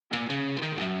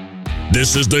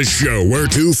This is the show where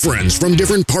two friends from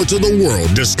different parts of the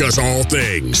world discuss all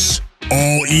things,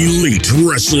 all elite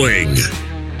wrestling.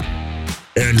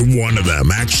 And one of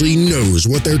them actually knows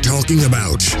what they're talking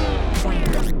about.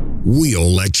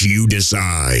 We'll let you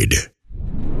decide.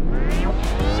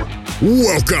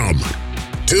 Welcome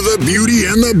to the Beauty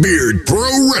and the Beard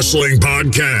Pro Wrestling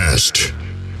Podcast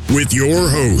with your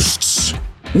hosts,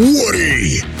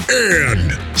 Woody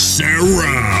and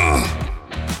Sarah.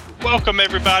 Welcome,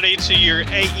 everybody, to your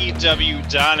AEW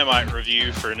Dynamite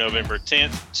review for November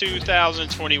 10th,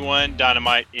 2021.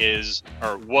 Dynamite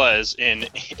was in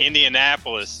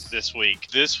Indianapolis this week.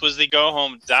 This was the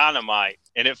go-home Dynamite,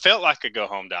 and it felt like a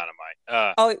go-home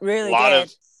Dynamite. It really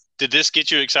did. Did this get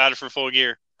you excited for Full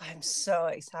Gear? I'm so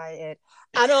excited.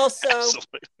 And also,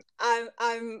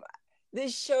 Absolutely.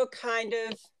 this show kind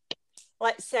of,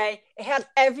 let's say, it had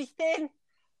everything.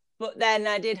 But then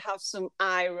I did have some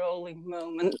eye-rolling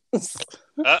moments.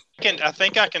 I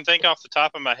think I can think off the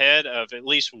top of my head of at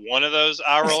least one of those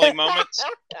eye-rolling moments.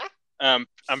 I'm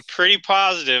pretty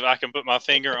positive I can put my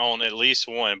finger on at least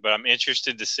one, but I'm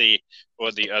interested to see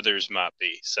what the others might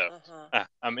be. So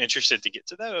I'm interested to get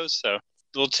to those. So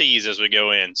little tease as we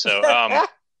go in. So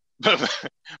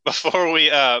before we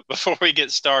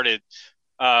get started,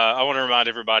 I want to remind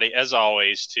everybody, as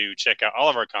always, to check out all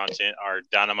of our content, our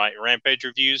Dynamite Rampage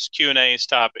reviews, Q&As,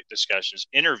 topic discussions,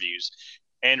 interviews,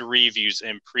 and reviews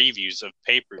and previews of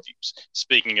pay-per-views.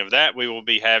 Speaking of that, we will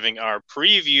be having our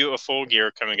preview of Full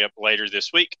Gear coming up later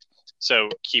this week, so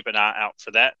keep an eye out for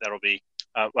that. That'll be,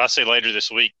 I say later this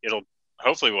week,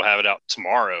 hopefully we'll have it out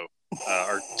tomorrow.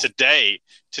 Or today.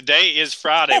 Today is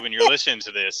Friday when you're listening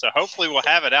to this, so hopefully we'll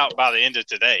have it out by the end of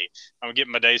today. I'm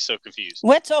getting my days so confused.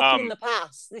 We're talking in the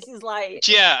past. This is like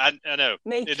I know.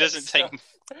 It doesn't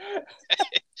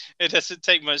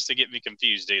take much to get me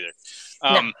confused either.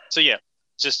 No. So yeah,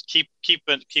 just keep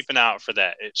an eye out for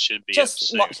that. It should be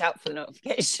just watch out for the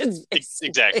notifications.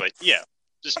 Exactly. Yeah.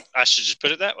 I should just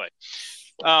put it that way.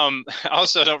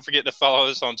 Also, don't forget to follow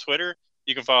us on Twitter.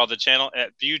 You can follow the channel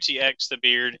at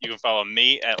BeautyXTheBeard. You can follow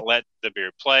me at Let the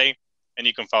Beard Play. And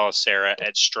you can follow Sarah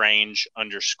at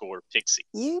Strange_Pixie.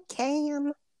 You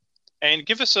can. And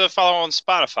give us a follow on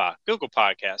Spotify, Google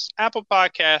Podcasts, Apple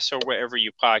Podcasts, or wherever you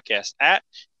podcast at.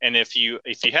 And if you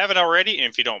haven't already,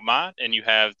 and if you don't mind, and you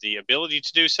have the ability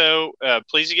to do so,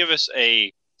 please give us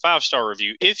a 5-star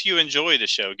review. If you enjoy the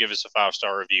show, give us a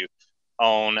 5-star review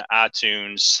on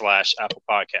iTunes/Apple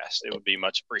Podcast. It would be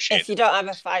much appreciated. If you don't have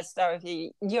a 5-star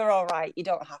review, you're all right. You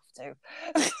don't have to.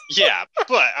 Yeah,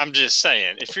 but I'm just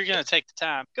saying, if you're going to take the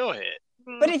time, go ahead.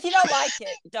 But if you don't like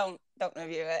it, don't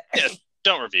review it. Yeah,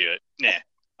 don't review it. Nah.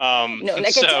 No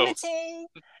negativity.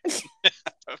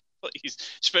 Please,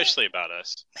 especially about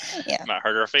us. Yeah. Might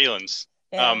hurt our feelings.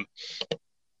 Yeah.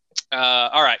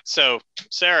 All right. So,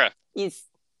 Sarah. Yes.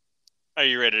 Are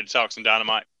you ready to talk some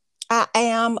Dynamite? I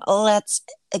am. Let's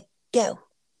go.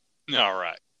 All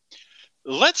right.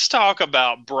 Let's talk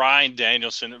about Bryan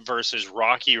Danielson versus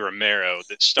Rocky Romero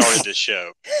that started the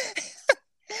show.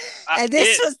 And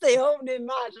this was the opening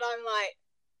match, and I'm like,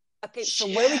 okay, so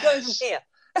where are we going from here?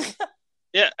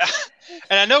 Yeah.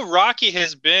 And I know Rocky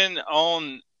has been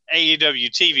on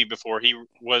AEW TV before. He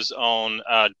was on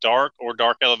Dark or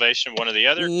Dark Elevation, one or the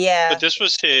other. Yeah. But this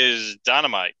was his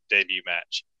Dynamite debut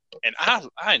match. And I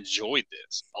enjoyed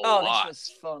this a lot. This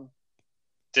was fun.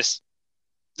 This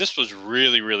was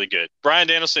really, really good. Bryan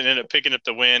Danielson ended up picking up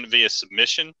the win via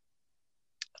submission.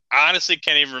 I honestly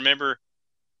can't even remember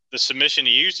the submission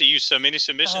he used. He used so many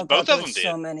submissions. Both of them did.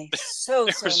 So many. So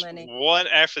many. One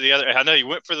after the other. I know he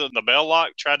went for the bell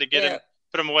lock, tried to get him,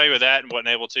 put him away with that, and wasn't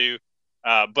able to.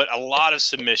 But a lot of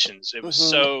submissions. It was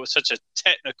such a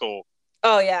technical.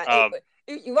 Oh, yeah.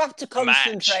 You have to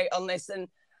concentrate on this. And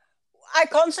I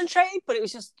concentrated, but it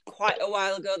was just quite a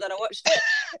while ago that I watched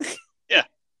it. Yeah.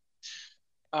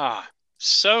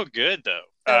 So good, though.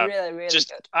 Really, really good.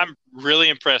 I'm really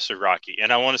impressed with Rocky,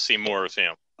 and I want to see more of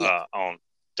him on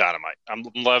Dynamite. I'm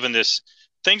loving this.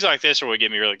 Things like this are what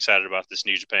get me really excited about this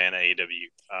New Japan AEW.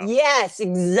 Yes,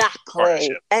 exactly.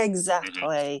 Partnership.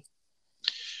 Exactly.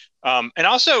 And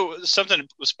also, something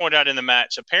was pointed out in the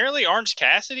match. Apparently, Orange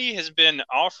Cassidy has been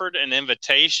offered an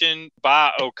invitation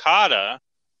by Okada,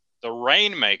 the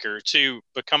Rainmaker, to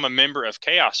become a member of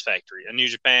Chaos Factory, a New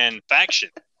Japan faction.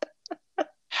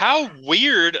 How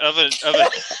weird of a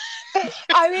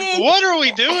I mean, what are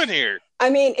we doing here? I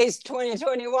mean, it's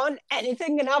 2021.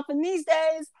 Anything can happen these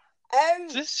days.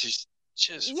 This is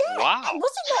just wow.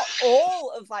 Was it not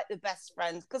all of like the best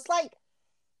friends? Because like,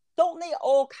 don't they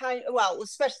all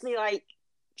especially like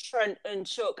Trent and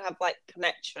Chuck have like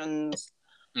connections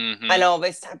and all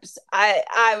this type of stuff.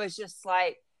 I was just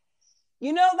like,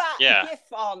 You know that Yeah. gif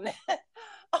on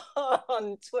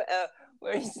on Twitter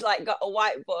where he's like got a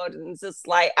whiteboard and just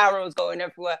like arrows going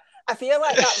everywhere. I feel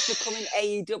like that's becoming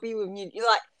AEW with you. You're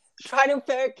like trying to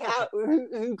work out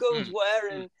who goes where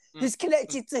and who's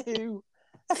connected to who.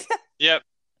 Yep.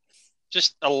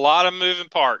 Just a lot of moving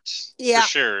parts Yeah. for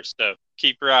sure. So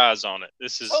keep your eyes on it.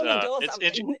 This is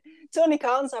Tony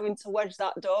Khan's having to wedge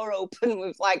that door open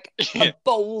with like Yeah. a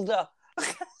boulder.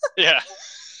 Yeah.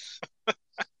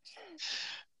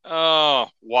 Oh,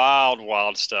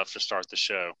 wild stuff to start the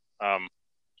show.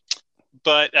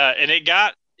 But it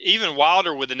got even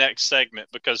wilder with the next segment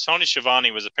because Tony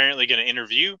Schiavone was apparently going to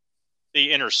interview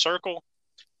the Inner Circle,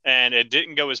 and it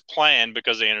didn't go as planned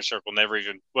because the Inner Circle never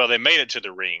even – well, they made it to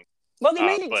the ring. Well, they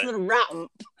made it to the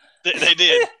ramp. They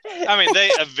did. I mean, they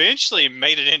eventually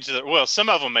made it into the – well, some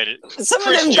of them made it. Some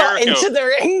of them got into the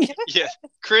ring. Yeah,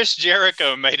 Chris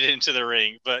Jericho made it into the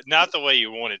ring, but not the way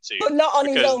you wanted to. But not on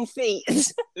his own feet.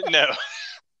 No.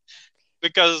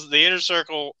 Because the Inner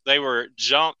Circle, they were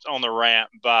jumped on the ramp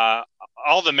by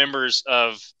all the members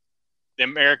of the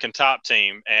American Top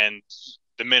Team and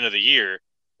the Men of the Year,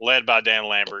 led by Dan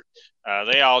Lambert.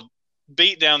 They all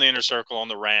beat down the Inner Circle on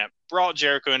the ramp, brought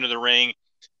Jericho into the ring,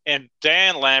 and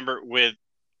Dan Lambert, with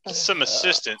some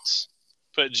assistance,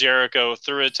 put Jericho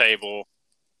through a table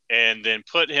and then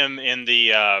put him in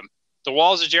the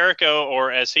Walls of Jericho,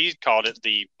 or as he called it,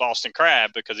 the Boston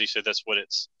Crab, because he said that's what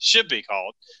it should be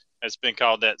called. It's been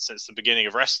called that since the beginning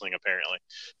of wrestling, apparently.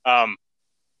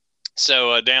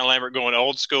 So Dan Lambert going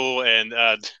old school and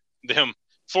them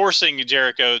forcing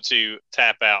Jericho to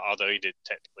tap out, although he didn't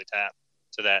technically tap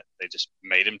to that. They just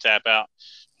made him tap out.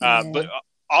 But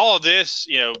all of this,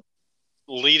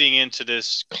 leading into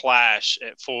this clash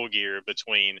at Full Gear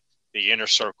between the Inner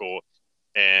Circle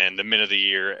and the Men of the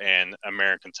Year and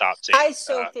American Top Team. I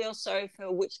still feel sorry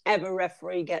for whichever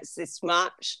referee gets this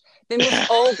match. They must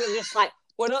all be just like,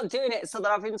 we're not doing it, so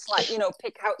they're having to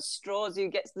pick out straws who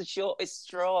gets the shortest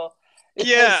straw.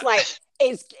 Because,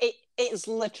 it's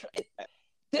literally.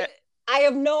 I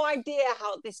have no idea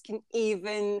how this can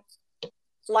even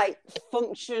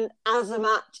function as a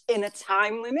match in a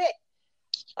time limit.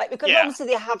 Because obviously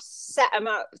they have set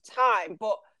amount of time,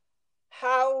 but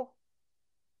how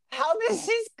this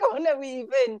is going to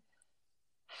even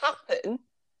happen?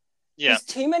 Yeah, there's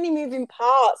too many moving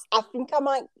parts. I think I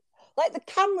might. The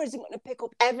camera isn't going to pick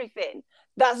up everything.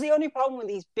 That's the only problem with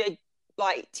these big,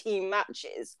 team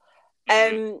matches.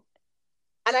 And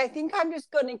I think I'm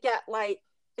just going to get,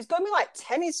 it's going to be like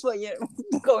tennis where you're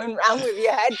going around with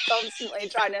your head constantly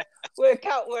trying to work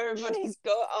out where everybody's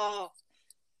going. Oh,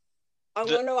 I'm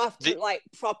going to have to,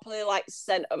 properly,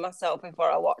 center myself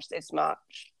before I watch this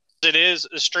match. It is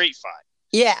a street fight.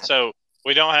 Yeah. So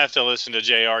we don't have to listen to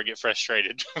JR get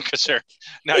frustrated because they're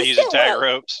not using tag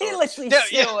ropes. He literally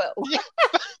still will.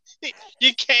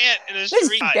 You can't in a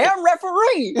street fight. Damn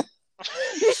referee.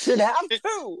 You should have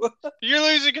too. You're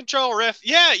losing control, ref.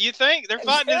 Yeah, you think? They're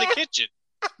fighting in the kitchen.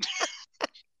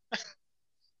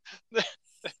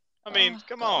 I mean,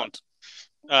 come on.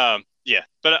 Yeah,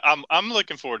 but I'm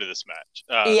looking forward to this match.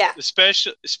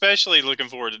 Especially looking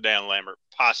forward to Dan Lambert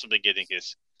possibly getting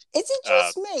his. Is it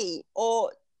just me,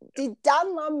 or did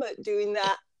Dan Lambert doing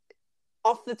that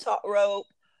off the top rope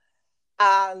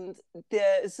and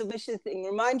the submission thing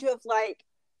remind you of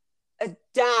a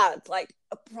dad,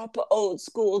 a proper old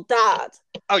school dad?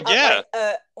 Oh yeah,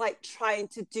 trying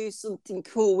to do something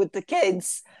cool with the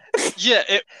kids. Yeah,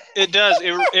 it does.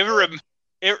 It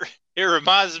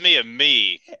reminds me of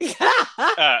me.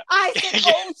 I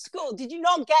said old school. Did you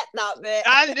not get that bit?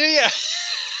 I do, yeah.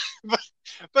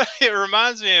 But it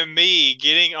reminds me of me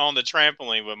getting on the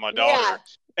trampoline with my daughter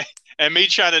and me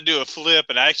trying to do a flip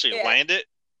and actually land it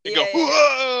and go,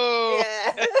 whoa!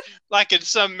 Yeah. Like it's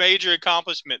some major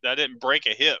accomplishment that I didn't break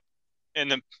a hip in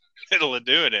the middle of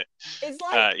doing it. It's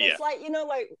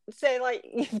say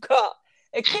you've got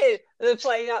a kid, they're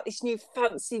playing out this new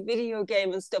fancy video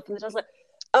game and stuff, and they're just like,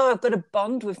 oh, I've got a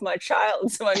bond with my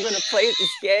child, so I'm going to play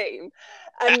this game.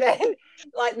 And then,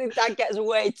 the dad gets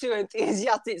way too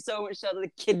enthusiastic so much so that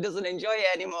the kid doesn't enjoy it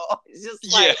anymore. It's just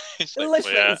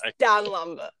literally, it's Dan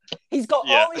Lambert. He's got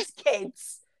all his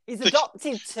kids. He's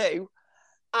adopted two.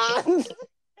 And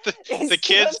the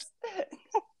kids...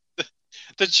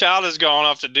 The child has gone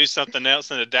off to do something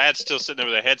else, and the dad's still sitting there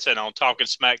with a headset on talking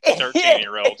smack to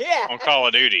 13-year-olds on Call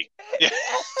of Duty. Yeah.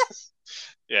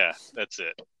 Yeah, that's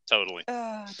it. Totally.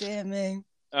 Oh, dear me.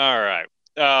 All right.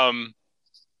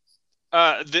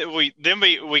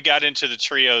 We got into the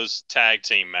trios tag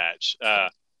team match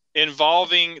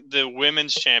involving the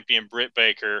women's champion Britt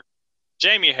Baker,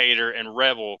 Jamie Hayter, and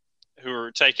Rebel, who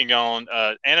are taking on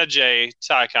Anna Jay,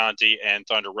 Ty Conti, and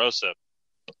Thunder Rosa.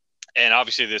 And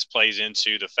obviously this plays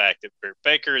into the fact that Britt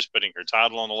Baker is putting her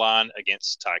title on the line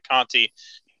against Ty Conti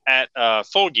at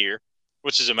Full Gear,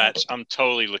 which is a match I'm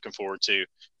totally looking forward to.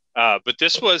 But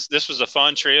this was a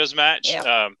fun trios match.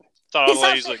 Yeah. Thought all the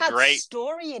ladies looked great.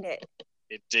 Story in it.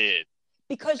 It did.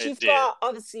 Because you've got,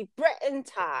 obviously, Britt and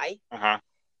Ty. Uh-huh.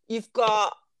 You've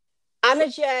got Anna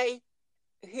Jay,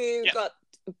 who got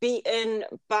beaten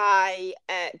by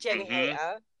Jamie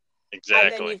Hayter.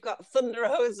 Exactly. And then you've got Thunder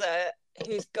Rosa,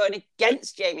 who's going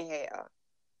against Jamie Hayter.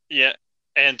 Yeah.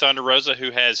 And Thunder Rosa,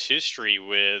 who has history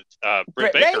with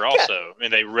Britt Baker also.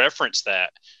 And they reference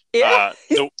that. Yeah.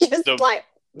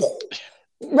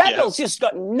 Rebel's just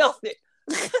got nothing.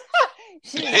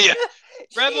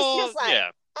 Rebel, just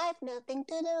like, I have nothing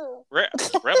to do.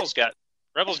 Rebel's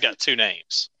got two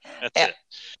names. That's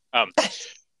it.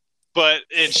 But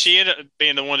she ended up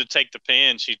being the one to take the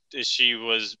pin. She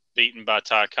was beaten by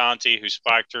Ty Conti, who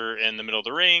spiked her in the middle of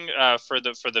the ring for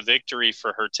the victory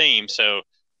for her team. So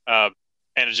Anna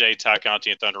Jay, Ty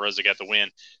Conti, and Thunder Rosa got the win.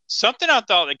 Something I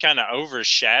thought that kind of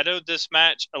overshadowed this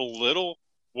match a little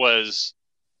was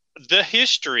the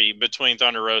history between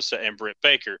Thunder Rosa and Britt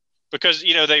Baker. Because,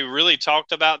 they really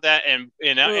talked about that. And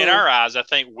in our eyes, I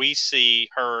think we see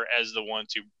her as the one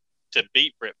to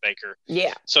beat Britt Baker.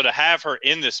 Yeah. So to have her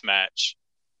in this match,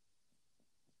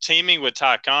 teaming with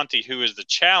Ty Conti, who is the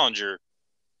challenger,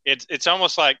 it's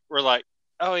almost like we're like,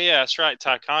 oh, yeah, that's right.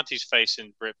 Ty Conti's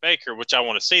facing Britt Baker, which I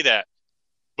want to see that.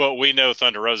 But we know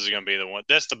Thunder Rosa is going to be the one.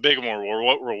 That's the big one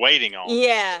we're waiting on.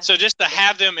 Yeah. So just to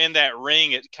have them in that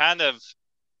ring, it kind of,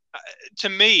 to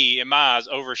me, in my eyes,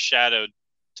 overshadowed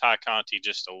Ty Conti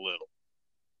just a little.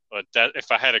 But that,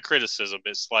 if I had a criticism,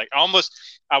 it's like I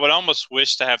would almost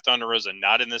wish to have Thunder Rosa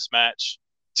not in this match,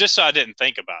 just so I didn't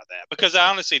think about that. Because I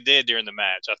honestly did during the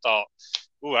match. I thought,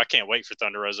 ooh, I can't wait for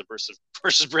Thunder Rosa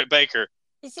versus Britt Baker.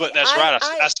 See, but that's right.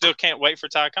 I still can't wait for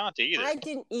Ty Conti either. I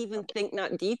didn't even think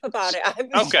that deep about it.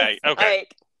 Okay.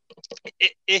 Like,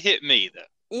 it hit me though.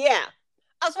 Yeah,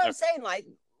 that's what I'm saying. Like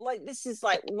this is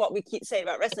like what we keep saying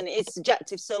about wrestling. It's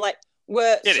subjective. So like,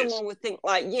 where someone would think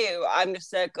like you, I'm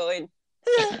just there going,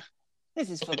 this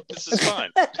is fun. This is fun.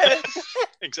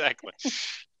 Exactly.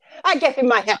 I get in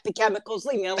my happy chemicals.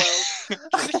 Leave me alone.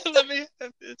 Let me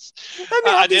have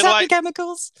these happy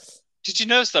chemicals. Did you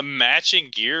notice the matching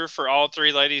gear for all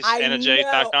three ladies, Anna Jay,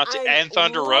 Ty Conti, and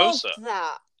Thunder Rosa?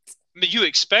 That. I mean, you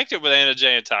expect it with Anna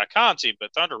Jay and Ty Conti,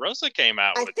 but Thunder Rosa came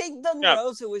out with... I think Thunder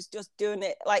Rosa was just doing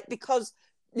it, like, because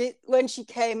when she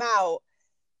came out,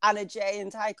 Anna Jay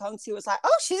and Ty Conti was like,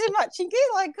 oh, she's in matching gear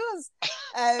like us.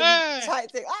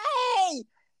 Type thing. Hey,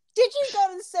 did you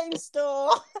go to the same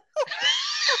store?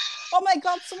 Oh my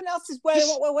God, someone else is wearing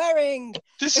what we're wearing.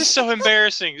 This is so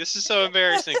embarrassing.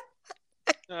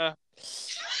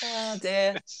 Oh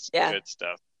dear. Yeah. Good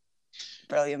stuff.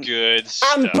 Brilliant. Good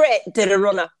stuff. And Britt did a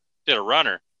runner. Did a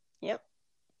runner? Yep.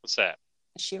 What's that?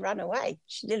 She ran away.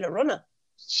 She did a runner.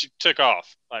 She took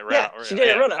off. Like she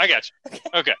did a runner. I got you.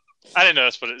 Okay. I didn't know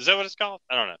that's what it is. That what it's called?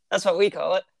 I don't know. That's what we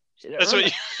call it. That's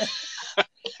what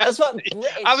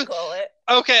British call it.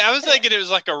 Okay, I was thinking it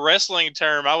was like a wrestling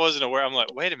term. I wasn't aware. I'm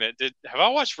like, wait a minute. Have I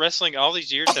watched wrestling all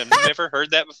these years and I've never heard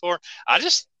that before? I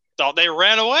just thought they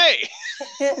ran away.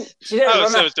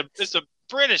 So it's a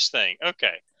British thing.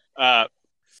 Okay.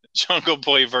 Jungle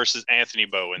Boy versus Anthony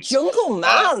Bowens. Jungle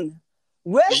Man.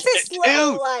 Where's this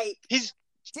little, like... He's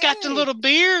got the little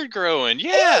beard growing.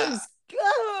 Yeah. He's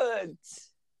good.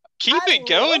 Keep it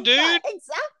going, dude. That.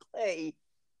 Exactly.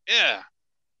 Yeah.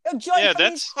 He'll join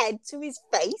from his head to his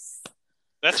face.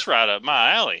 That's right up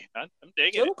my alley. I'm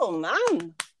digging Jungle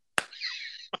Man.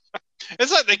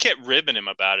 It's like they kept ribbing him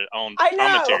about it on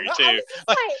commentary, too.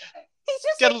 He's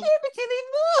just a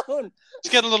moon.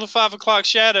 He's got a little 5 o'clock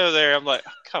shadow there. I'm like,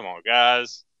 oh, come on,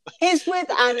 guys. He's with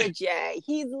Anna Jay.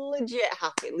 He's legit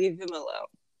happy. Leave him alone.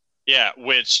 Yeah,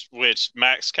 which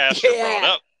Max Caster brought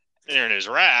up during his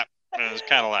rap. And it was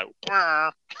kind of like,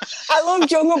 wah. I love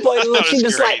Jungle Boy looking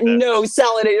just great, like, no,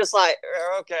 selling it, just like,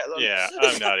 okay. Look. Yeah,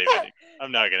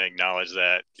 I'm not going to acknowledge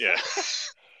that. Yeah.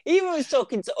 Even was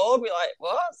talking to Aubrey, like,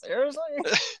 what? Seriously?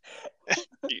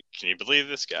 Can you believe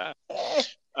this guy?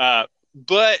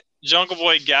 But Jungle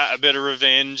Boy got a bit of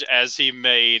revenge as he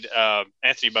made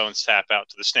Anthony Bowens tap out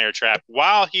to the snare trap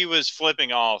while he was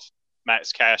flipping off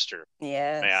Max Caster.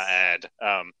 Yeah. May I add?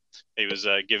 He was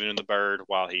giving him the bird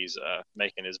while he's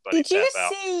making his buddy tap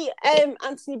out. Did you see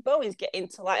Anthony Bowens get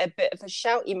into like a bit of a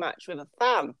shouty match with a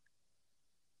fan?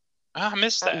 Oh, I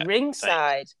missed that. At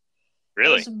ringside.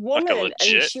 Really? This woman, like a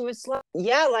legit? and she was like,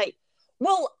 yeah, like,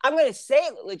 well, I'm going to say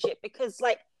it legit because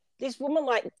like this woman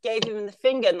like gave him the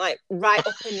finger and like right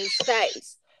up in his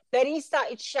face. Then he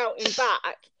started shouting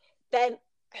back. Then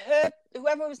her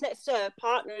whoever was next to her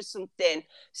partner or something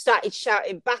started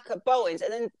shouting back at Bowens,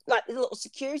 and then like the little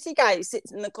security guy who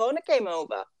sits in the corner came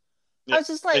over. Yeah. I was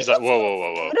just like, he's like,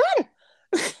 whoa.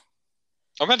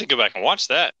 I'm about to go back and watch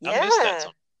that. Yeah. I missed that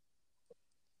song.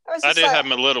 I did have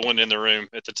my little one in the room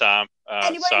at the time.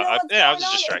 I was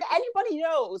just distracted. If anybody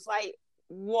knows like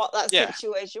what that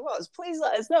situation was, please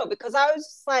let us know, because I was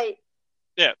just like,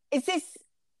 is this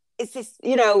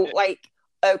like,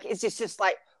 okay, is this just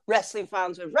like wrestling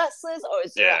fans with wrestlers, or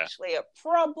is there actually a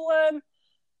problem?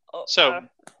 So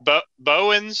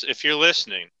Bowens, if you're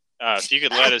listening, if you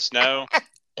could let us know,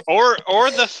 or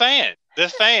the fan,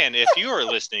 if you are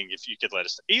listening, if you could let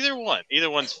us know. Either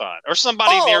one's fine, or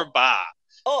somebody nearby.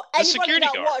 Oh, anybody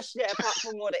that watched it apart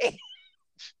from Woody.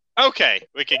 Okay,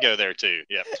 we could go there too.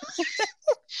 Yeah.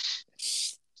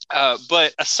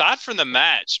 But aside from the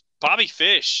match, Bobby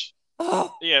Fish, a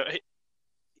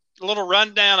little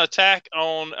rundown attack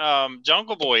on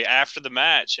Jungle Boy after the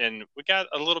match, and we got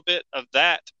a little bit of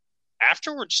that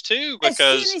afterwards too. Because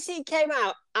as soon as he came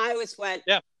out, I went,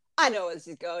 I know where this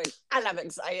is going, and I'm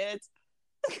excited.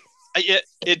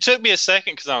 It took me a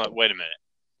second because I'm like, wait a minute.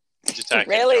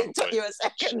 Really? It took you a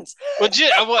second. Well,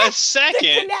 a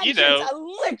second, the connections are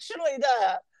literally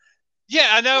there. Yeah,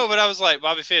 I know, but I was like,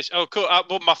 Bobby Fish. Oh, cool.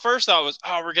 Well, my first thought was,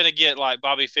 we're going to get like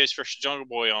Bobby Fish versus Jungle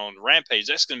Boy on Rampage.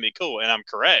 That's going to be cool. And I'm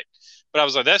correct. But I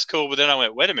was like, that's cool. But then I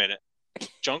went, wait a minute.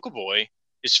 Jungle Boy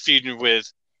is feuding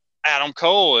with Adam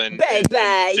Cole and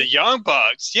the Young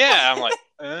Bucks. Yeah. I'm like,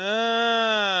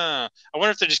 I wonder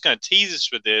if they're just going to tease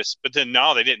us with this. But then,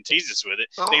 no, they didn't tease us with it.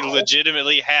 Oh. They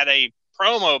legitimately had a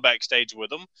promo backstage with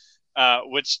them,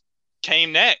 which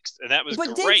came next, and that was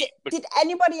great. Did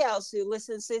anybody else who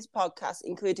listens to this podcast,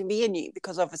 including me and you,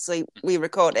 because obviously we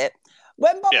record it,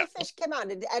 when Bobby Fish came out,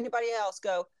 did anybody else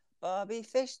go, Bobby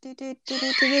Fish,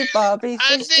 Bobby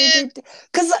Fish,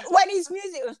 because when his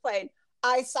music was playing,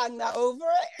 I sang that over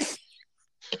it.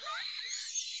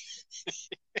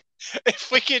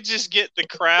 If we could just get the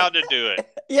crowd to do it.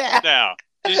 Now,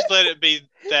 just let it be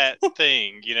that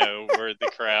thing, where the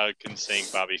crowd can sing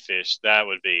Bobby Fish. That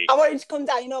would be. I want him to come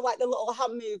down, like the little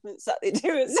hand movements that they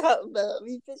do as well.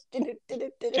 Bobby Fish.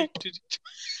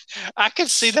 I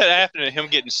could see that happening. Him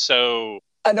getting so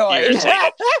annoyed.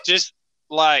 Just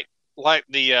like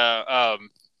the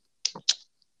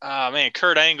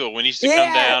Kurt Angle when he used to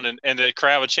come down and the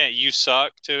crowd would chant "You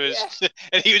suck" to his,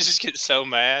 and he would just get so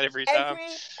mad every time.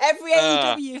 Every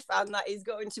AEW fan that is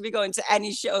going to be going to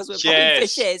any shows with Bobby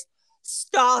Fish is,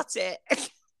 start it.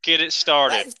 Get it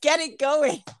started. Let's get it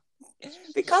going.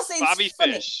 Because it's Bobby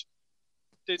funny. Fish.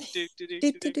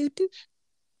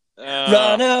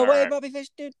 Run away, Bobby Fish.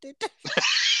 Anyways.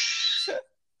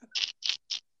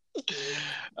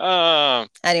 All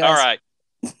right.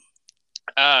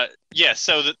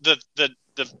 So the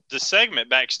segment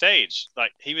backstage,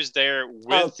 like he was there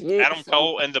with Adam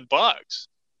Cole and the Bucks.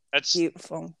 That's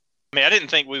beautiful. I mean, I didn't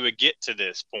think we would get to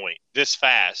this point this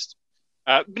fast.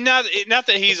 Not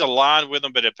that he's aligned with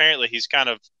them, but apparently he's kind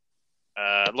of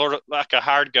like a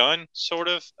hired gun, sort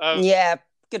of.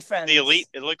 Good friends. The Elite,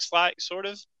 it looks like, sort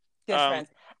of. Good friends.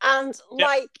 And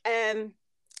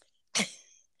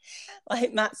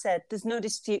like Matt said, there's no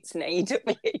disputes in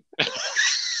AEW.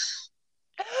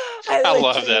 I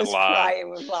love that line. Crying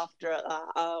with laughter at that.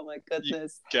 Oh my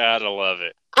goodness! You gotta love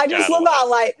it. I just love that.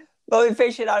 Like Bobby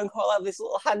Fish and Adam Cole have this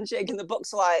little handshake, and the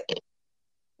Bucks are like,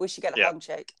 "We should get a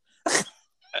handshake."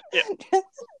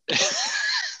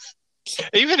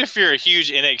 Even if you're a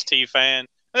huge NXT fan,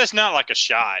 that's not like a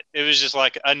shot. It was just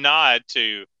like a nod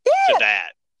to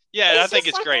that. Yeah, I think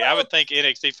it's great. I would think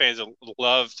NXT fans would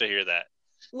love to hear that.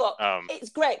 Look,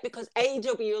 it's great because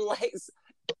AEW likes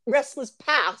wrestlers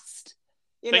past.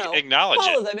 Acknowledge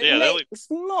follow it. Them. It makes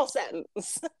more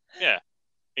sense. Yeah.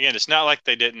 Again, it's not like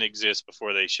they didn't exist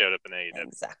before they showed up in AEW.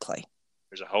 Exactly.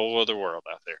 There's a whole other world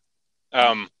out there.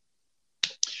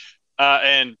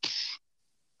 And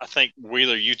I think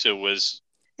Wheeler Yuta was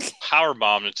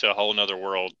powerbombed into a whole other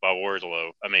world by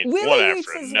Wardlow. I mean, Wheeler one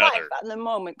after Yuta's another. life at the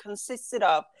moment consisted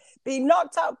of being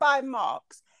knocked out by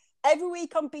Mox. Every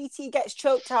week on BT gets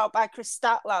choked out by Chris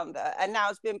Statlander, and now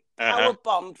has been power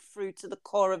bombed through to the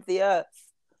core of the earth.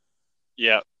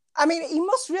 Yeah. I mean, he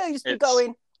must really just be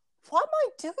going, what am I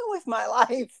doing with my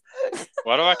life?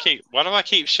 Why do I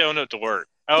keep showing up to work?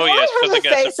 Oh, yes, because I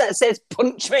got a face that says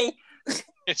punch me.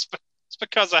 It's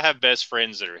because I have best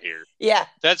friends that are here. Yeah.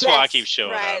 That's why I keep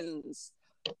showing up.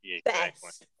 Yeah, exactly.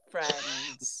 Best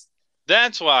friends.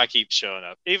 That's why I keep showing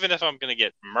up, even if I'm going to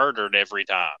get murdered every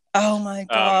time. Oh my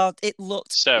God. It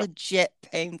looked legit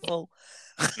painful.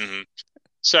 Mm-hmm.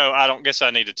 So I don't guess I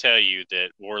need to tell you that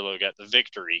Wardlow got the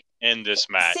victory in this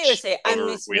match. Seriously, I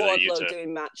miss Wardlow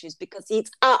doing matches because he's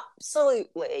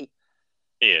absolutely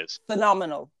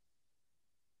phenomenal.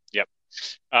 Yep.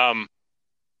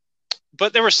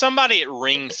 But there was somebody at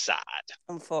ringside,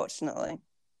 unfortunately,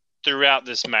 throughout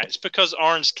this match because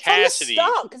Orange Cassidy. From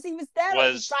the start, because he was there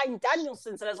with Bryan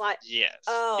Danielson, so I was like, yes,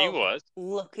 he was.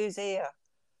 Look who's here.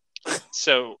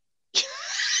 So.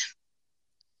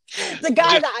 The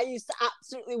guy that I used to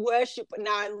absolutely worship, but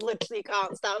now I literally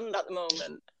can't stand at the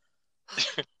moment.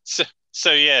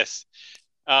 So yes.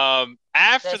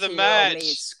 After the match, me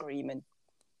screaming.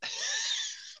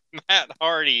 Matt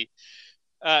Hardy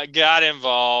got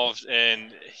involved,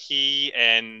 and he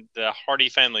and the Hardy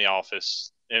family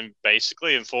office, and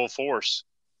basically in full force,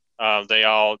 they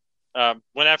all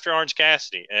went after Orange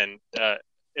Cassidy and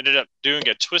ended up doing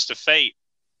a twist of fate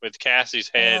with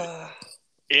Cassidy's head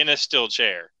in a steel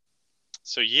chair.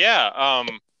 So yeah,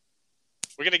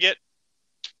 we're gonna get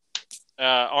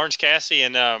Orange Cassidy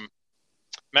and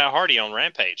Matt Hardy on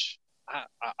Rampage.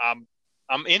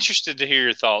 I'm interested to hear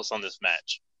your thoughts on this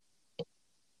match.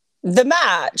 The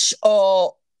match,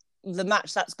 or the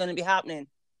match that's going to be happening?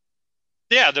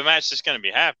 Yeah, the match that's going to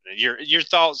be happening. Your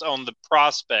thoughts on the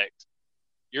prospect.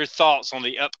 Your thoughts on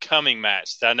the upcoming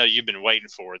match that I know you've been waiting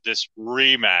for. This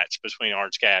rematch between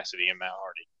Orange Cassidy and Matt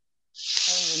Hardy.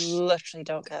 I literally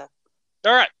don't care.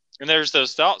 All right. And there's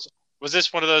those thoughts. Was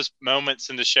this one of those moments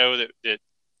in the show that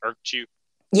irked you?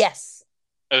 Yes.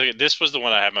 Okay, this was the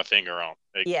one I had my finger on.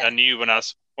 Yeah. I knew when I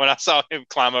saw him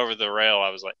climb over the rail, I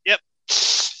was like, yep.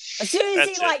 As soon as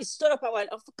he stood up, I went,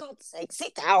 oh, for God's sake,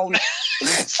 sit down.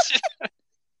 Just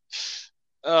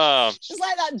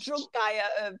like that drunk guy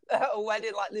at a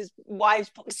wedding, like this wife's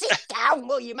pocket. Sit down,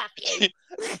 will you, Matthew?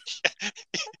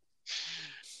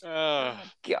 Oh,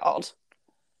 God.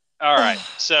 All right,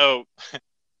 so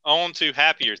on to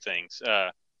happier things.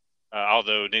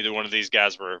 Although neither one of these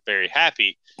guys were very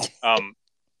happy,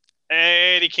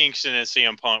 Eddie Kingston and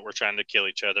CM Punk were trying to kill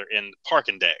each other in the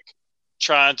parking deck,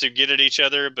 trying to get at each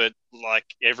other, but like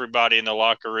everybody in the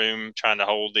locker room trying to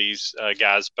hold these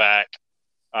guys back.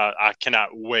 I cannot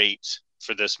wait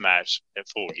for this match at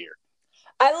Full Gear.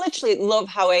 I literally love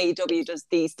how AEW does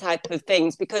these type of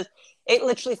things because it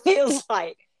literally feels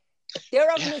like they're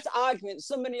having this argument,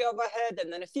 somebody overheard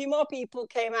them, then a few more people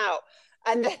came out,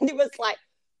 and then it was like,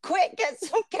 quick, get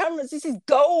some cameras, this is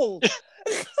gold.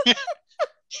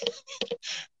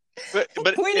 but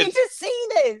we need to see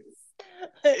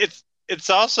this. It's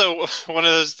also one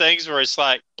of those things where it's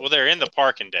like, well, they're in the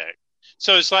parking deck.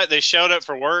 So it's like they showed up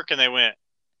for work and they went,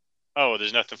 oh,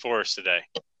 there's nothing for us today.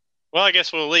 Well, I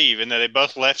guess we'll leave. And then they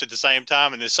both left at the same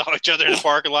time and they saw each other in the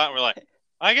parking lot and were like,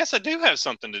 I guess I do have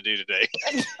something to do today.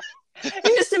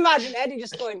 You just imagine Eddie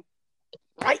just going,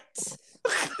 right.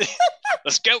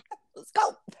 Let's go. Let's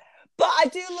go. But I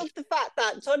do love the fact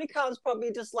that Tony Khan's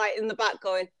probably just like in the back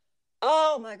going,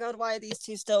 oh my God, why are these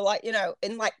two still like, in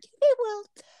like, well.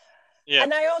 Yeah.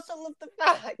 And I also love the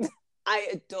fact, I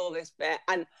adore this bit.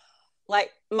 And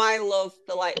like my love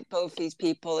for like both these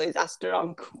people is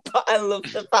astronomical. But I love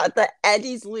the fact that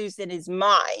Eddie's losing his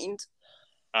mind.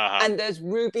 And there's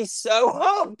Ruby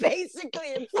Soho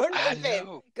basically in front of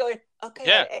him going, okay,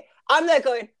 yeah. I'm there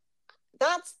going,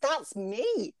 that's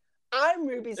me. I'm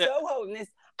Ruby Soho in this.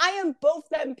 I am both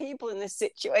them people in this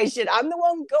situation. I'm the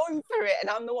one going for it and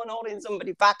I'm the one holding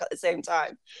somebody back at the same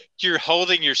time. You're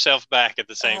holding yourself back at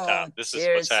the same time. This is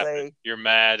what's happening. You're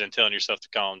mad and telling yourself to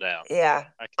calm down. Yeah.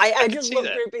 I just love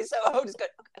Ruby Soho just going,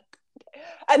 okay.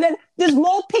 And then there's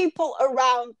more people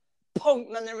around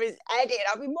Punk than there is Eddie, and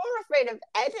I'd be more afraid of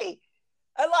Eddie.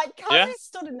 And like Carrie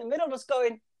stood in the middle just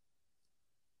going,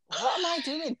 what am I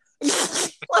doing?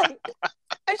 Like,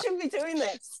 I shouldn't be doing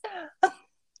this.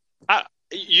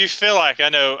 You feel like I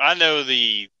know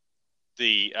the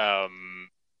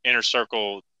Inner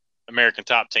Circle American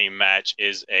Top Team match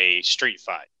is a street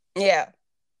fight. Yeah.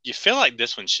 You feel like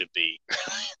this one should be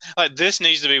like this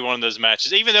needs to be one of those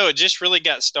matches, even though it just really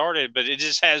got started, but it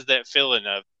just has that feeling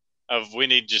of we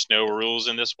need just no rules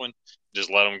in this one. Just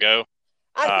let them go.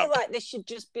 I feel like this should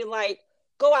just be like,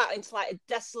 go out into like a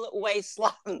desolate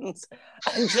wasteland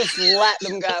and just let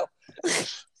them go.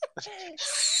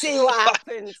 See what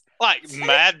happens. Like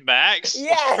Mad Max?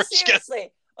 Yeah,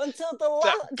 seriously. Until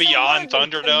Beyond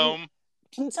Thunderdome.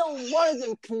 Until one of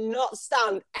them cannot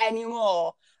stand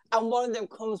anymore and one of them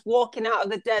comes walking out of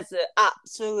the desert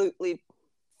absolutely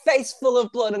face full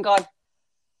of blood and gone,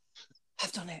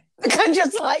 I've done it. And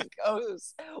just like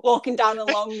goes walking down a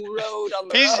long road on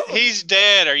the road. He's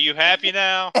dead. Are you happy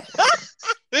now?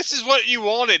 This is what you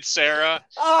wanted, Sarah.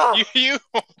 You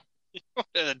wanted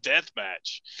a death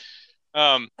match.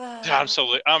 I'm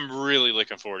really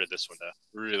looking forward to this one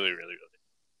though. Really, really, really.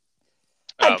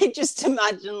 I could just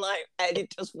imagine like Eddie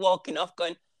just walking off,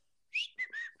 going,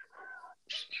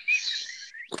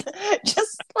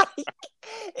 just like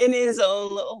in his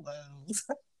own little world.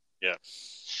 Yeah.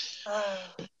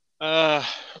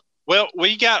 Well,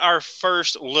 we got our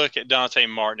first look at Dante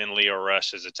Martin and Lio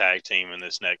Rush as a tag team in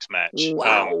this next match.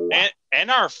 Wow.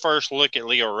 And our first look at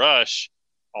Lio Rush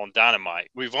on Dynamite.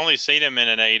 We've only seen him in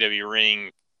an AEW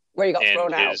ring where he got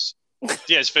thrown out.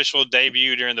 His official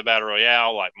debut during the Battle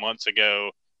Royale like months ago.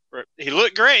 He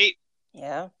looked great.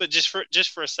 Yeah. But just for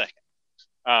a second.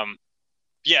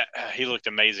 He looked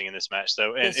amazing in this match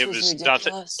though. And it was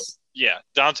ridiculous.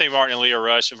 Dante Martin and Lio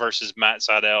Rush versus Matt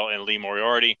Sydal and Lee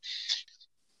Moriarty.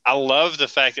 I love the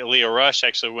fact that Lio Rush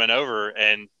actually went over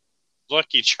and look,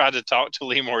 he tried to talk to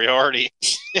Lee Moriarty.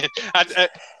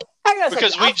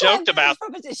 Because we joked about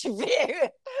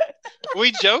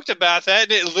that.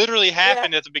 And it literally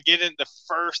happened at the beginning,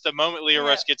 the moment Lio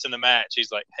Rush gets in the match.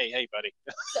 He's like, hey, buddy.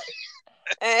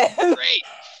 Great.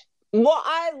 What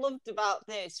I loved about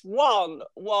this one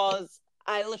was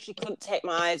I literally couldn't take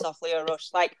my eyes off Lio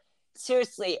Rush. Like,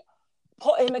 seriously,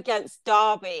 put him against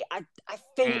Darby. I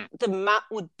think the mat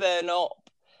would burn up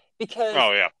because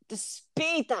the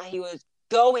speed that he was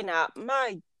going at,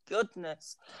 my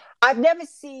goodness. I've never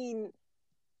seen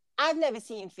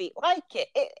feet like it.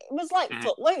 It was like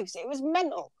Footloose. It was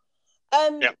mental.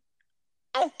 And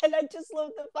I just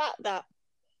love the fact that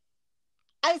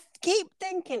I keep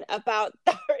thinking about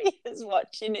Darius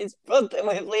watching his brother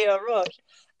with Lio Rush.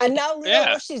 And now Lio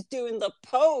Rush is doing the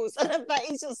pose. And I bet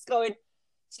he's just going,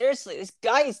 seriously, this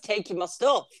guy is taking my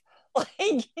stuff.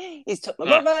 Like, he's took my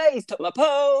brother, he's took my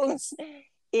pose,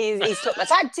 he's took my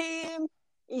tag team,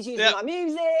 he's using my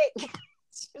music.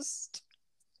 It's just,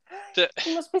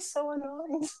 he must be so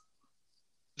annoying.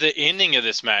 The ending of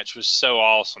this match was so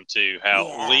awesome, too.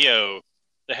 How Lio,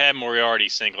 they had Moriarty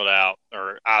singled out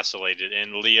or isolated,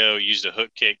 and Lio used a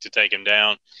hook kick to take him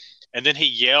down. And then he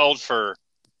yelled for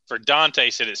Dante,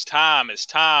 said, it's time, and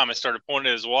started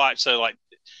pointing at his watch. So, like,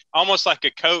 almost like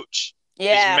a coach is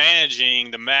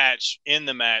managing the match in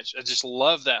the match. I just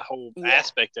love that whole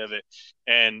aspect of it.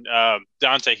 And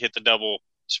Dante hit the double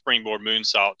springboard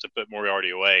moonsault to put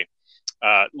Moriarty away.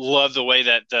 Love the way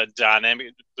that the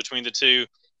dynamic between the two.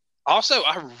 Also,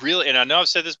 and I know I've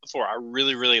said this before, I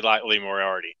really, really like Lee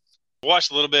Moriarty. I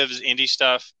watched a little bit of his indie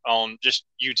stuff on just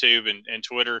YouTube and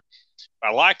Twitter.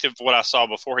 I liked what I saw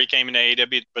before he came into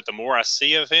AEW, but the more I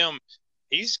see of him,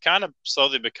 he's kind of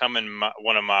slowly becoming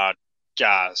one of my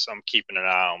guys I'm keeping an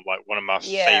eye on, like one of my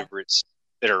favorites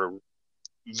that are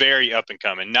very up and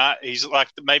coming. He's like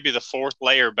maybe the fourth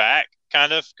layer back,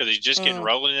 kind of, because he's just getting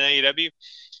rolling in AEW.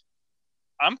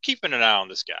 I'm keeping an eye on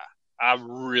this guy. I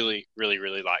really, really,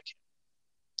 really like him.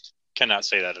 Cannot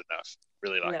say that enough.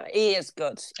 Really like him. He is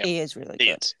good. Yep. He is really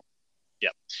good.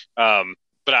 Yep.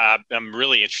 But I'm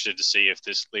really interested to see if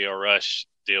this Lio Rush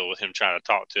deal with him trying to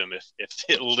talk to him, if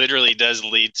it literally does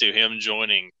lead to him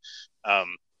joining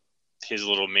his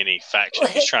little mini faction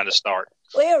he's trying to start.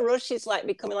 Lio Rush is like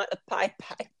becoming like the Pied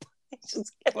Piper. He's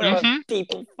just getting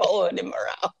people following him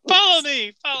around. Follow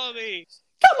me.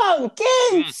 Come on,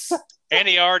 kids. And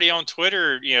he already on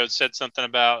Twitter, said something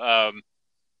about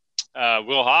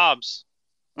Will Hobbs.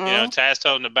 Taz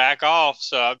told him to back off.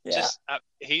 So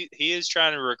he is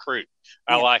trying to recruit.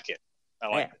 I like it. I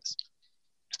like this.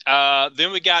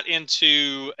 Then we got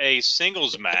into a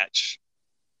singles match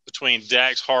between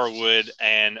Dax Harwood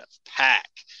and Pac.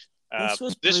 This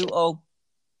was brutal.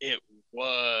 It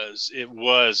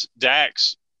was.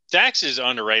 Dax is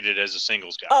underrated as a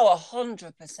singles guy. Oh,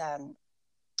 100%.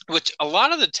 Which a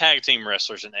lot of the tag team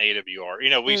wrestlers in AEW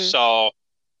are. We saw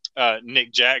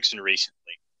Nick Jackson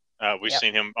recently. We've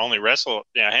seen him only wrestle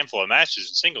a handful of matches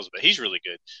in singles, but he's really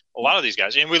good. A lot of these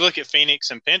guys. And we look at Phoenix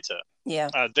and Penta. Yeah.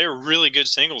 They're really good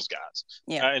singles guys.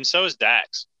 Yeah. And so is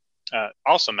Dax.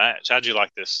 Awesome match. How'd you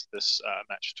like this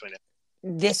match between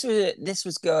them? This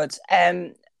was good.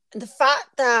 The fact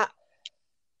that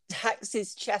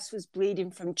Dax's chest was bleeding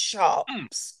from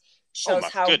chops shows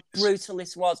how brutal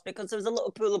this was, because there was a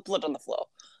little pool of blood on the floor.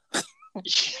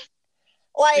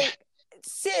 Like,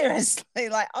 seriously,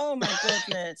 like, oh my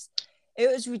goodness. It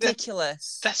was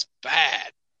ridiculous. That's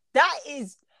bad. That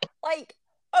is, like,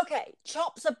 okay,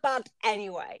 chops are bad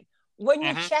anyway. When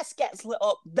your chest gets lit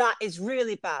up, that is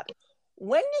really bad.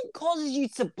 When it causes you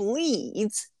to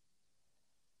bleed,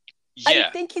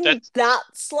 I'm thinking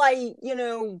that's like,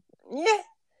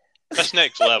 That's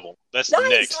next level. That's the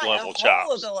next like level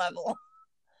chops. Other level.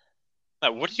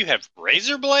 Now, what do you have?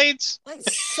 Razor blades? Like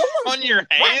someone's on your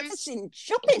hands? Practicing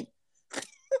chopping.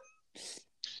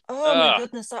 Oh my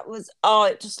goodness,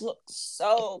 it just looked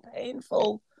so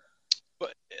painful.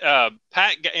 But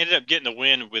Pac ended up getting the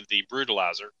win with the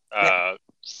brutalizer,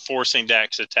 forcing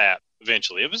Dax to tap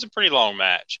eventually. It was a pretty long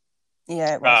match.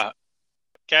 Yeah, it was.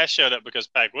 Cash showed up because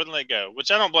Pac wouldn't let go,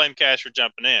 which I don't blame Cash for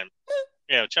jumping in.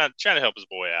 Trying to help his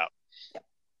boy out.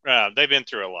 Yep. They've been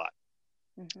through a lot.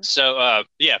 Mm-hmm. So,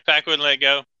 Pac wouldn't let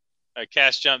go.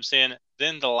 Cash jumps in.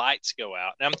 Then the lights go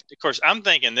out. And I'm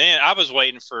thinking then, I was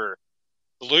waiting for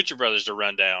the Lucha Brothers to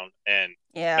run down and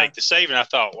make the save. And I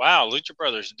thought, wow, Lucha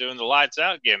Brothers are doing the lights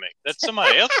out gimmick. That's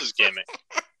somebody else's gimmick.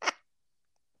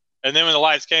 And then when the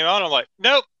lights came on, I'm like,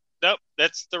 nope,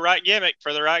 that's the right gimmick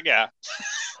for the right guy.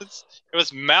 It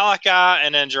was Malachi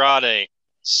and Andrade.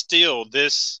 Still,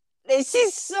 this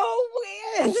is so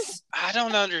weird. I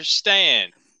don't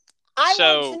understand. I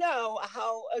want to know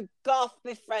how a goth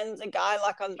befriends a guy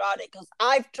like Andrade, because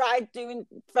I've tried doing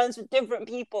friends with different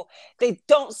people. They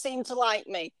don't seem to like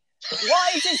me.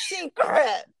 What is your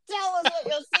secret? Tell us what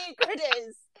your secret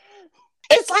is.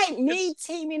 It's like me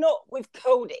teaming up with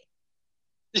Cody.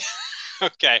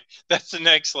 Okay, that's the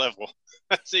next level.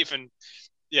 That's even,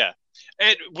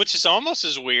 and which is almost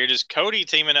as weird as Cody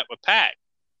teaming up with Pac,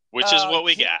 which is what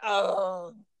we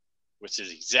got. Which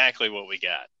is exactly what we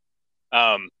got.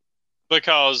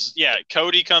 Because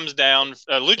Cody comes down.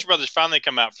 Lucha Brothers finally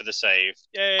come out for the save.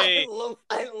 Yay!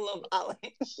 I love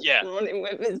Alex. Yeah, running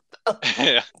with his belt.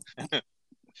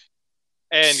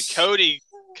 And Cody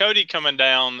coming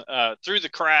down through the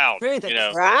crowd. Through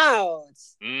the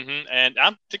crowds. Mm-hmm. And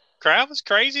the crowd was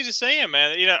crazy to see him,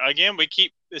 man. Again, we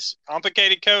keep this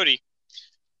complicated Cody.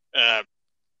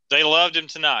 They loved him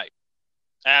tonight.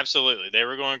 Absolutely, they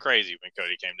were going crazy when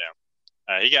Cody came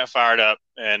down. He got fired up,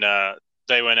 and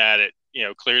they went at it.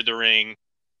 Cleared the ring.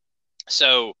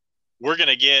 So we're going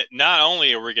to get, not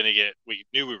only are we going to get, we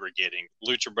knew we were getting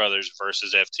Lucha Brothers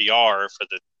versus FTR for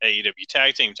the AEW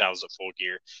Tag Team titles at Full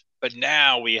Gear, but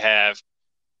now we have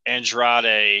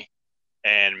Andrade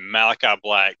and Malachi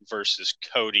Black versus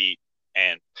Cody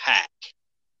and Pac.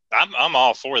 I'm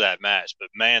all for that match, but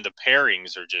man, the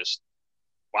pairings are just,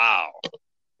 wow.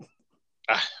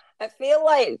 I feel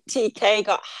like TK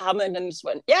got hammered and just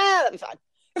went, yeah, that'll be fine.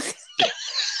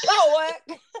 That'll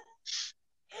work.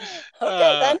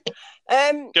 Okay,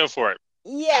 then. Go for it.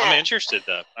 Yeah. I'm interested,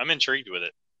 though. I'm intrigued with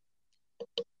it.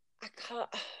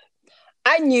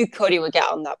 I knew Cody would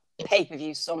get on that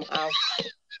pay-per-view somehow.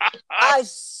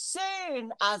 As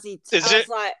soon as I was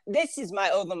like, this is my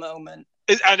other moment.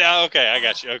 I know. Okay, I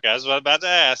got you. Okay, I was about to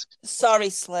ask. Sorry,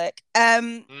 Slick.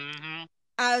 I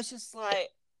was just like,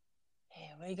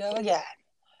 here we go again.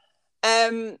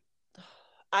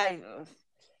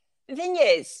 The thing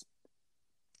is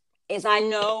I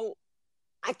know,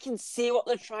 I can see what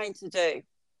they're trying to do.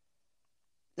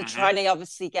 They're trying to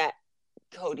obviously get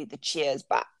Cody the cheers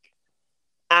back.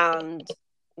 And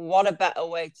what a better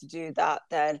way to do that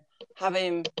than have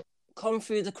him come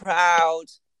through the crowd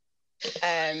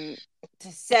to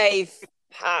save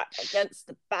Pac against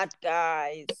the bad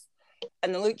guys.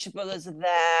 And the Lucha Brothers are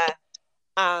there.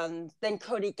 And then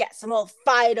Cody gets them all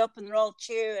fired up and they're all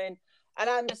cheering. And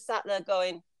I'm just sat there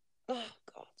going, oh,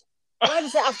 God. Why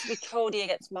does it have to be Cody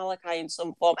against Malachi in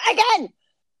some form? Again!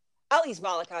 At least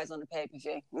Malachi's on the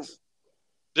pay-per-view.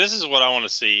 This is what I want to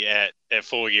see at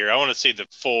Full Gear. I want to see the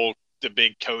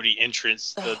big Cody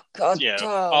entrance. God,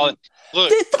 look,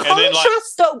 the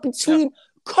contrast though between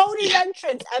Cody's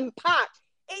entrance and Pac.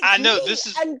 I know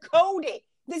and Cody.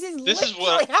 This is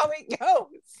literally how it goes.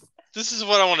 This is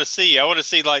what I want to see. I want to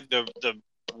see like the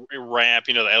ramp,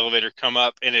 the elevator come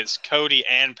up, and it's Cody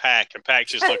and Pac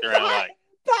just looking around like.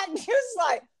 Pac just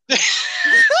like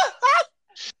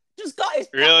just got his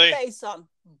face on.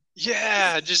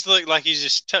 Yeah, just look like he's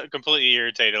just completely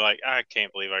irritated. Like, I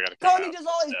can't believe I got to come Cody does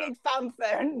all his big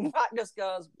fanfare, and Pac just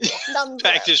goes.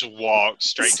 Pac just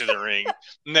walks straight to the ring,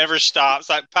 never stops.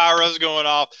 Like pyro's going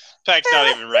off. Pac's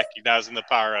not even recognizing the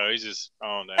pyro. He's just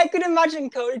on there. I could imagine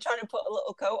Cody trying to put a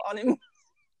little coat on him.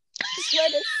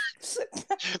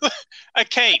 A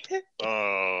cape.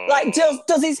 Oh. Like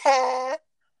does his hair.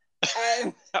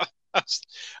 I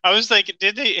was thinking,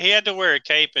 he had to wear a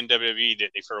cape in WWE,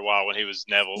 didn't he, for a while when he was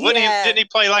Neville? Yeah. Didn't he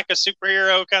play like a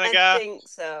superhero kind of guy? I think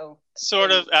so.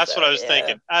 Sort of. That's what I was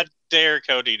thinking. I dare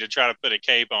Cody to try to put a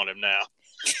cape on him now.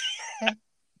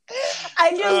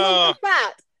 I just love the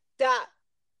fact that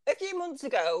a few months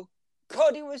ago,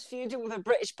 Cody was feuding with a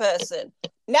British person.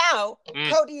 Now,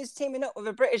 Cody is teaming up with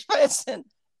a British person.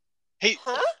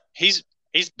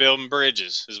 He's building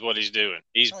bridges, is what he's doing.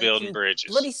 He's building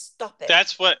bridges. Bloody stop it.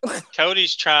 That's what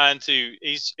Cody's trying to.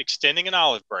 He's extending an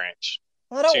olive branch.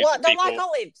 I don't like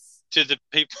olives. to the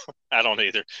people, I don't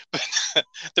either. But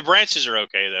the branches are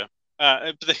okay though.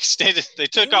 They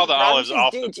took all the olives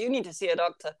off. Dude, you need to see a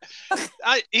doctor.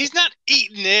 He's not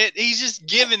eating it. He's just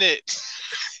giving it.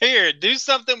 Here, do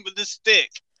something with the stick.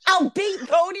 I'll beat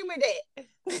Cody with it.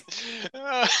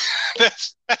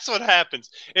 That's what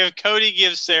happens. If Cody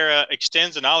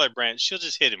extends an olive branch, she'll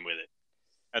just hit him with it.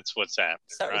 That's what's happening.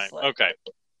 Seriously. Right? Okay.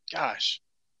 Gosh.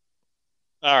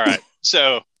 All right.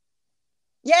 So.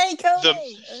 Yay,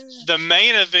 Cody! The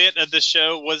main event of the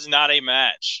show was not a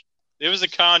match. It was a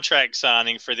contract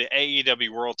signing for the AEW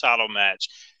World Title match,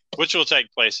 which will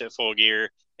take place at Full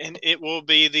Gear, and it will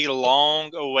be the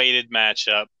long-awaited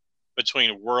matchup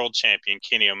between World Champion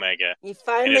Kenny Omega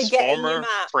and his former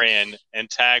friend and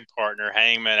tag partner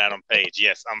Hangman Adam Page.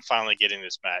 Yes, I'm finally getting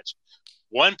this match.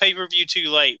 One pay-per-view too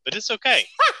late, but it's okay.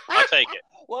 I'll take it.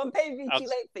 One pay-per-view too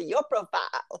late for your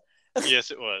profile.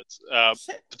 Yes, it was.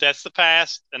 But that's the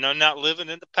past, and I'm not living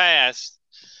in the past.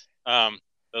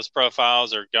 Those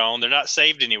profiles are gone. They're not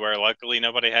saved anywhere. Luckily,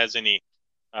 nobody has any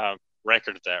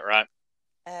record of that, right?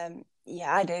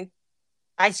 Yeah, I do.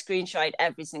 I screenshot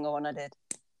every single one I did.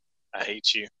 I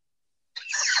hate you.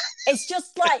 It's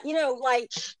just like,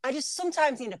 I just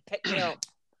sometimes need to pick me up.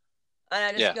 And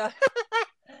I just go,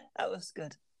 that was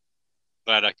good.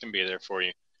 Glad I can be there for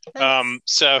you.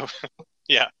 So,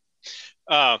 yeah.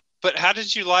 But how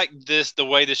did you like the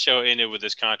way the show ended with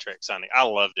this contract signing? I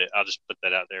loved it. I'll just put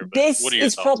that out there. But this what are your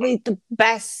is thoughts probably the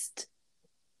best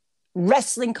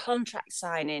wrestling contract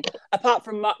signing, apart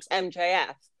from Mox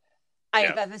MJF, I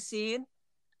have ever seen.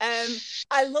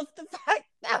 I love the fact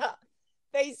that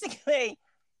basically,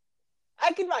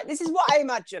 this is what I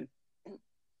imagine.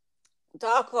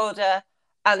 Dark Order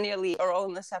and the Elite are all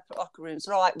in the separate locker rooms.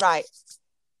 They're all like, right,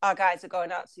 our guys are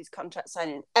going out to these contract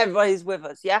signing. Everybody's with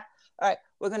us, yeah? All right,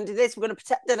 we're going to do this. We're going to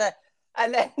protect it.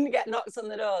 And then get knocks on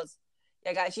the doors.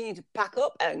 Yeah, guys, you need to pack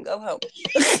up and go home.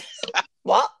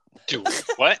 What? Do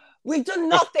what? We've done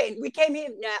nothing. We came here.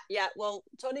 Yeah. Well,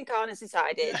 Tony Khan has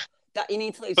decided that you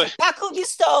need to leave. So pack up your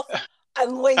stuff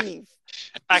and leave.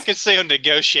 I could see him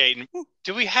negotiating.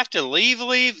 Do we have to leave?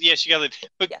 Yes, you got to leave.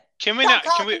 But can we not?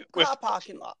 Can we? Car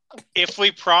parking lot. If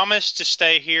we promise to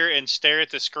stay here and stare at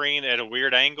the screen at a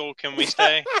weird angle, can we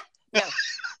stay?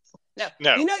 No.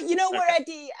 You know where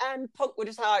Eddie and Punk were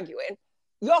just arguing?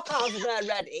 Your cars are there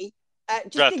ready.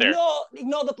 Just right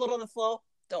ignore the blood on the floor.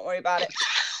 Don't worry about it.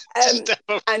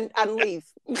 And leave.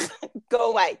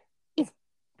 Go away.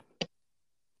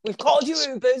 We've called you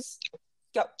Ubers.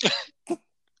 Go.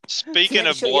 Speaking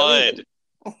of blood,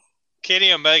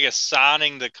 Kenny Omega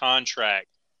signing the contract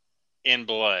in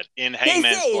blood, in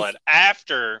Hangman's blood,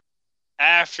 after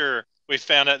we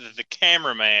found out that the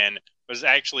cameraman was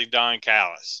actually Don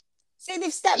Callis. See,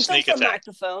 they've stepped up from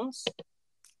microphones.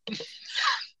 He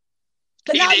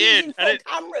did. Full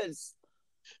cameras.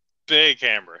 Big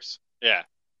cameras. Yeah.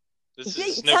 This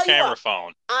is no camera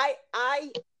phone.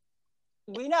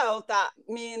 We know that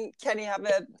me and Kenny have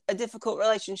a difficult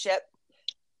relationship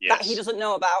that he doesn't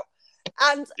know about.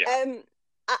 And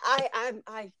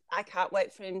I can't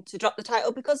wait for him to drop the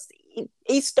title because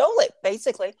he stole it,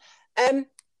 basically.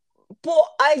 But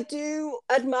I do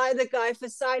admire the guy for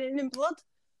signing in blood.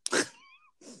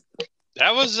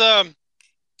 That was that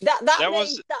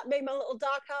made my little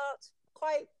dark heart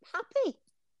quite happy.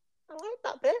 I like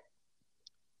that bit.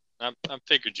 I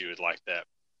figured you would like that.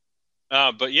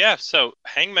 But yeah, so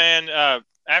Hangman,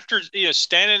 after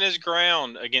standing his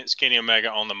ground against Kenny Omega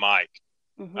on the mic,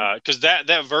 because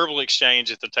that verbal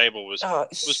exchange at the table was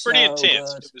pretty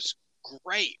intense. Good. It was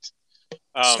great.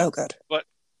 So good.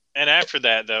 And after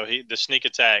that, though, the sneak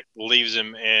attack leaves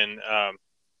him in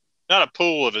not a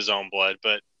pool of his own blood,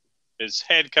 but his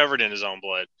head covered in his own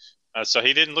blood. So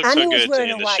he didn't look so good to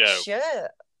end the show.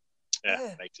 Shirt.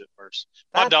 Yeah, makes it worse.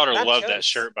 My daughter loved that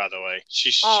shirt, by the way.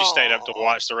 She stayed up to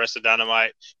watch the rest of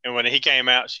Dynamite, and when he came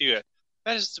out, she went,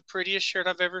 "That is the prettiest shirt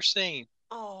I've ever seen."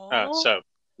 So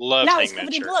loved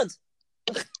Hangman shirt. Blood.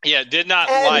 Yeah, did not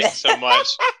like so much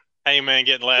Hangman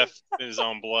getting left in his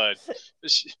own blood.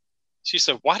 She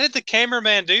said, "Why did the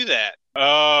cameraman do that?"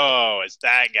 Oh, it's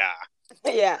that guy.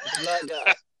 Yeah, that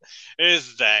guy.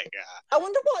 It's that guy. I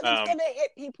wonder what they're going to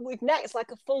hit people with next,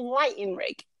 like a full lighting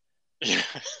rig. Yeah.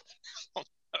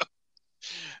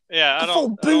 Yeah,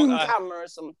 full boom camera or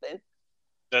something.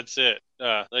 That's it.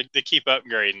 They keep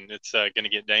upgrading. It's going to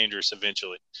get dangerous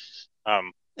eventually.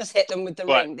 Just hit them with the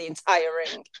ring, the entire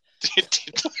ring.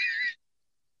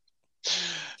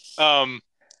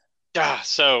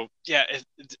 So yeah,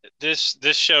 this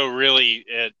show really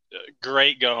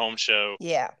great go home show.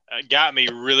 Yeah, got me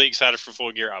really excited for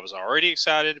Full Gear. I was already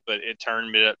excited, but it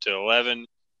turned me up to 11.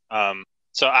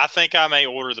 So I think I may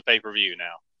order the pay-per-view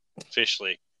now.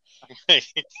 officially.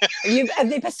 Have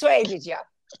they persuaded you?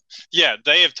 Yeah,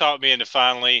 they have talked me into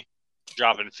finally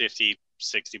dropping 50,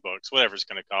 60 bucks, whatever it's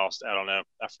going to cost. I don't know.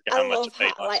 I forget how much I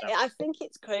paid last time. I think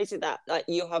it's crazy that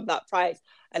you have that price,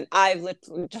 and I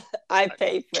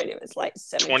paid for it. It was like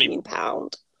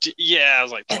 £17. Yeah, it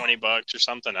was like $20 or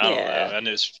something. I don't know. And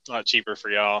it's a lot cheaper for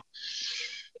y'all.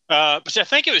 But I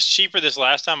think it was cheaper this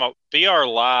last time. BR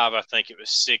Live, I think it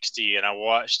was 60, and I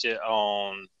watched it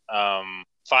on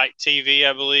Fight TV,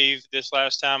 I believe, this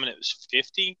last time, and it was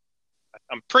 50.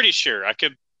 I'm pretty sure. I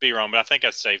could be wrong, but I think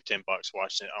I saved $10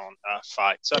 watching it on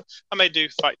Fight. So I may do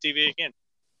Fight TV again.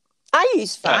 I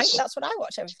use Fight. That's what I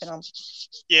watch everything on.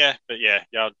 Yeah, but yeah,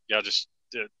 y'all just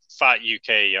Fight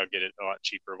UK. Y'all get it a lot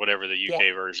cheaper, whatever the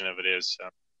UK version of it is. So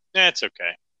yeah, it's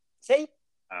okay. See,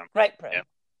 great pro. Yeah.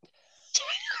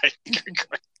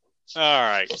 Great. All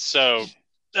right, so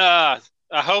I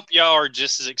hope y'all are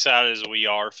just as excited as we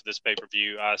are for this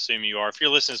pay-per-view. I assume you are. If you're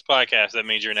listening to this podcast, that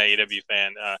means you're an AEW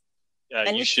fan.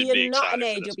 And you if should you're be not an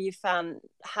excited AEW fan,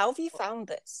 how have you found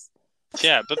this?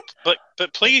 Yeah,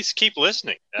 but please keep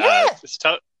listening. Yeah. It's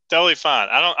totally fine.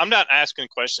 I'm not asking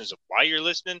questions of why you're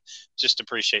listening. Just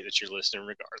appreciate that you're listening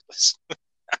regardless.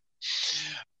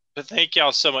 But thank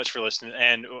y'all so much for listening,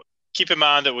 and keep in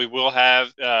mind that we will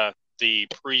have the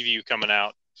preview coming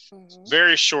out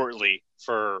very shortly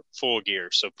for Full Gear.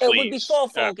 So please, it would be before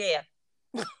Full Gear.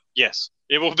 Yes,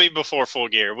 it will be before Full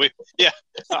Gear.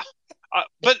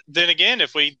 But then again,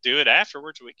 if we do it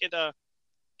afterwards, we could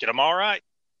get them all right.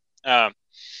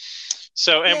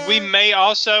 We may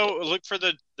also look for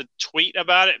the tweet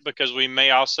about it, because we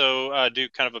may also do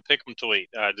kind of a pick 'em tweet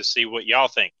to see what y'all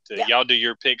think. Y'all do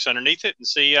your picks underneath it and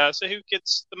see who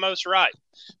gets the most right.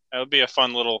 It would be a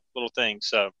fun little thing.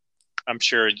 So I'm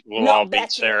sure we'll all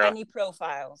beat Sarah. Any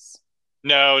profiles?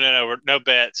 No, no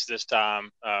bets this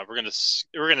time. We're gonna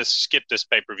skip this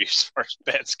pay-per-view as far as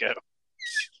bets go.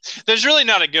 There's really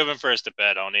not a good one for us to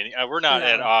bet on. We're not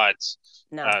at odds.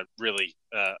 Really.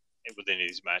 With any of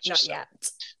these matches. Not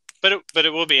yet. But it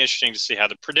will be interesting to see how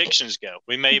the predictions go.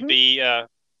 We may be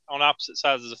on opposite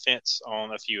sides of the fence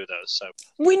on a few of those. So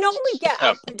we normally get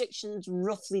our predictions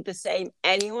roughly the same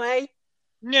anyway.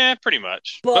 Yeah, pretty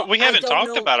much. But we haven't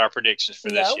talked about our predictions for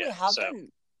this yet. No, we haven't. So,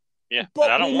 yeah, but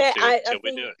I don't want to until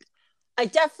we do it. I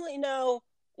definitely know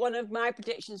one of my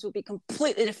predictions will be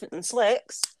completely different than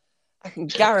Slick's. I can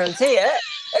guarantee it.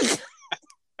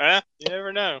 You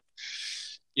never know.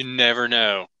 You never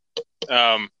know.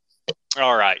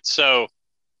 All right. So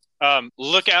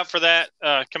look out for that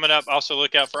coming up. Also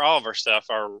look out for all of our stuff,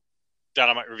 our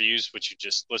Dynamite reviews, which you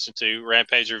just listened to,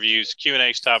 Rampage reviews,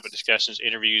 Q&As, topic discussions,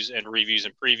 interviews, and reviews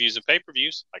and previews of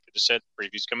pay-per-views. Like I just said,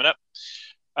 previews coming up.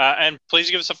 And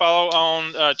please give us a follow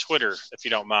on Twitter, if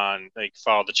you don't mind. You can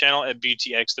follow the channel at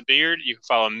BeautyXTheBeard. You can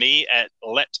follow me at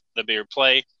Let the Beard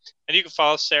Play. And you can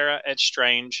follow Sarah at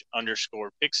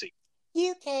Strange_Pixie.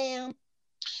 You can.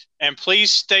 And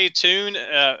please stay tuned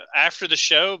after the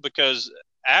show, because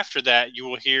after that you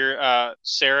will hear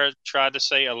Sarah try to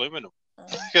say aluminum.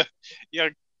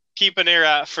 Keep an ear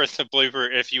out for the blooper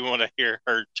if you want to hear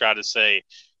her try to say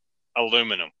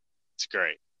aluminum. It's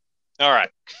great. All right.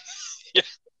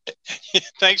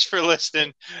 Thanks for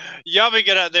listening. Y'all be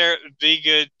good out there. Be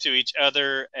good to each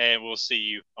other, and we'll see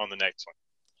you on the next one.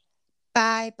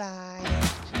 Bye-bye.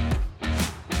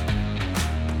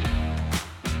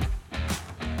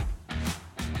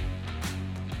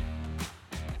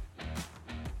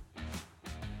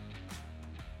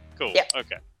 Cool. Yep.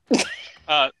 Okay.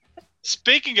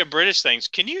 Speaking of British things,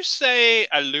 can you say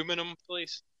aluminum,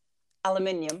 please?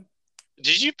 Aluminium.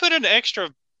 Did you put an extra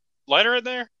letter in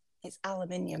there? It's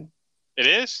aluminium. It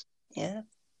is? Yeah.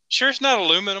 Sure it's not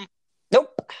aluminum?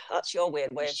 Nope. That's your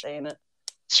weird way of saying it.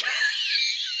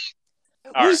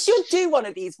 We should do one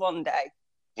of these one day.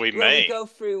 We may. We go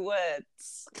through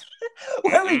words.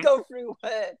 We go through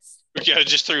words. We go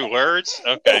just through words?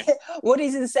 Okay.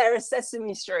 Woody's in Sarah's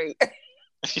Sesame Street.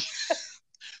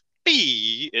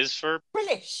 B is for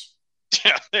British.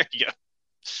 Yeah, there you go.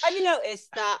 Have you noticed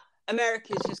that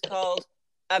America is just called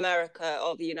America,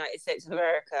 or the United States of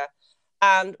America,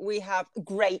 and we have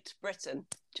Great Britain?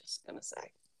 Just gonna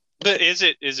say. But is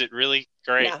it really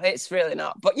great? No, it's really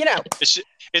not. But is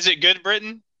it good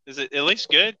Britain? Is it at least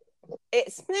good?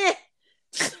 It's meh.